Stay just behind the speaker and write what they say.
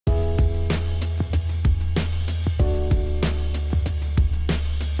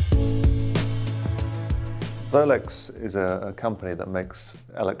Volex is a company that makes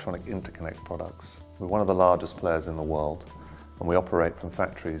electronic interconnect products. We're one of the largest players in the world, and we operate from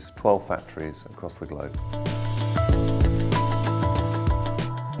 12 factories across the globe.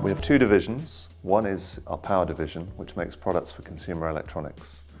 We have two divisions. One is our power division, which makes products for consumer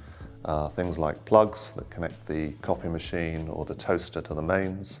electronics. Things like plugs that connect the coffee machine or the toaster to the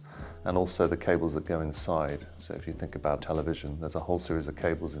mains, and also the cables that go inside. So if you think about television, there's a whole series of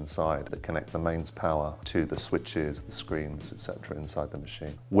cables inside that connect the mains power to the switches, the screens, etc. inside the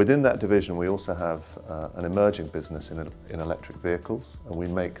machine. Within that division, we also have an emerging business in electric vehicles, and we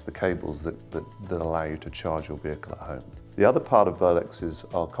make the cables that allow you to charge your vehicle at home. The other part of Volex is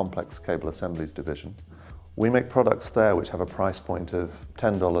our complex cable assemblies division. We make products there which have a price point of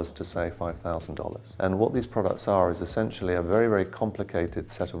 $10 to say $5,000. And what these products are is essentially a very, very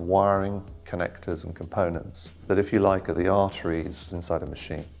complicated set of wiring, connectors and components that, if you like, are the arteries inside a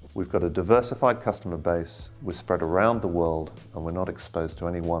machine. We've got a diversified customer base, we're spread around the world, and we're not exposed to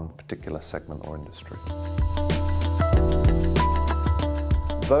any one particular segment or industry.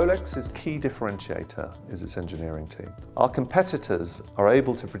 Volex's key differentiator is its engineering team. Our competitors are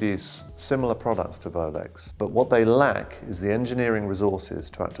able to produce similar products to Volex, but what they lack is the engineering resources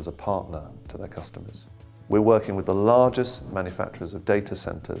to act as a partner to their customers. We're working with the largest manufacturers of data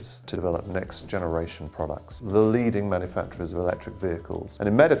centers to develop next generation products, the leading manufacturers of electric vehicles. And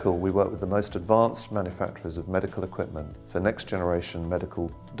in medical, we work with the most advanced manufacturers of medical equipment for next generation medical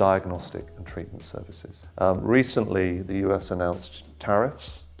diagnostic and treatment services. Recently, the US announced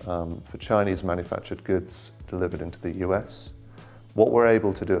tariffs for Chinese manufactured goods delivered into the US. What we're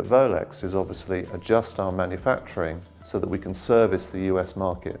able to do at Volex is obviously adjust our manufacturing so that we can service the US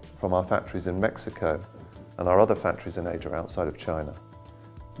market from our factories in Mexico and our other factories in Asia outside of China.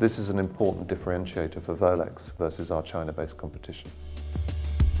 This is an important differentiator for Volex versus our China-based competition.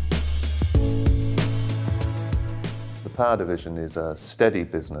 The power division is a steady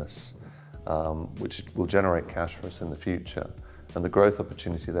business which will generate cash for us in the future, and the growth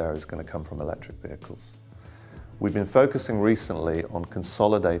opportunity there is going to come from electric vehicles. We've been focusing recently on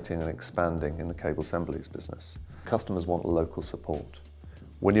consolidating and expanding in the cable assemblies business. Customers want local support.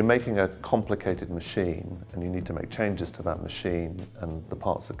 When you're making a complicated machine and you need to make changes to that machine and the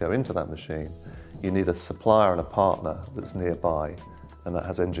parts that go into that machine, you need a supplier and a partner that's nearby and that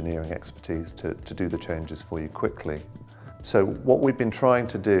has engineering expertise to do the changes for you quickly. So what we've been trying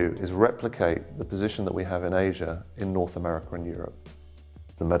to do is replicate the position that we have in Asia in North America and Europe.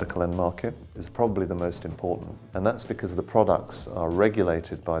 The medical end market is probably the most important, and that's because the products are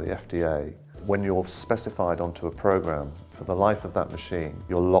regulated by the FDA. When you're specified onto a program, for the life of that machine,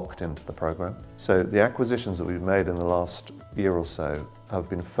 you're locked into the program. So the acquisitions that we've made in the last year or so have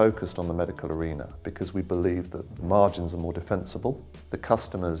been focused on the medical arena because we believe that the margins are more defensible, the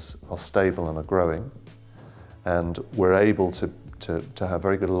customers are stable and are growing, and we're able to have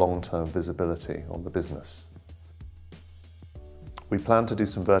very good long-term visibility on the business. We plan to do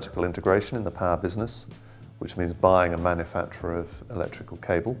some vertical integration in the power business, which means buying a manufacturer of electrical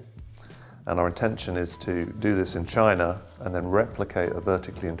cable. And our intention is to do this in China and then replicate a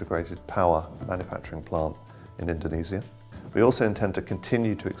vertically integrated power manufacturing plant in Indonesia. We also intend to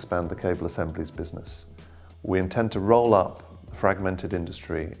continue to expand the cable assemblies business. We intend to roll up the fragmented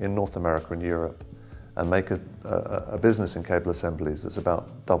industry in North America and Europe and make a business in cable assemblies that's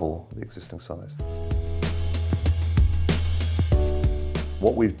about double the existing size.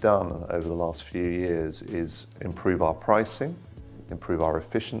 What we've done over the last few years is improve our pricing, improve our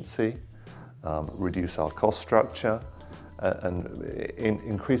efficiency, reduce our cost structure, and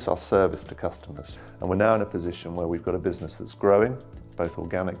increase our service to customers. And we're now in a position where we've got a business that's growing, both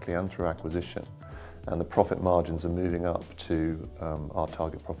organically and through acquisition, and the profit margins are moving up to our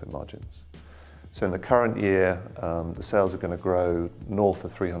target profit margins. So in the current year, the sales are going to grow north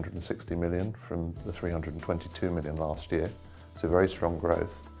of 360 million from the 322 million last year, so very strong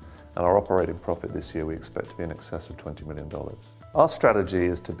growth. And our operating profit this year we expect to be in excess of $20 million. Our strategy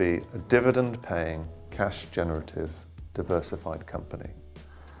is to be a dividend-paying, cash-generative, diversified company.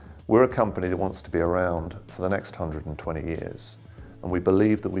 We're a company that wants to be around for the next 120 years, and we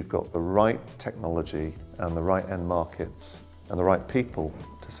believe that we've got the right technology and the right end markets and the right people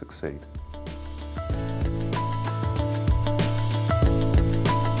to succeed.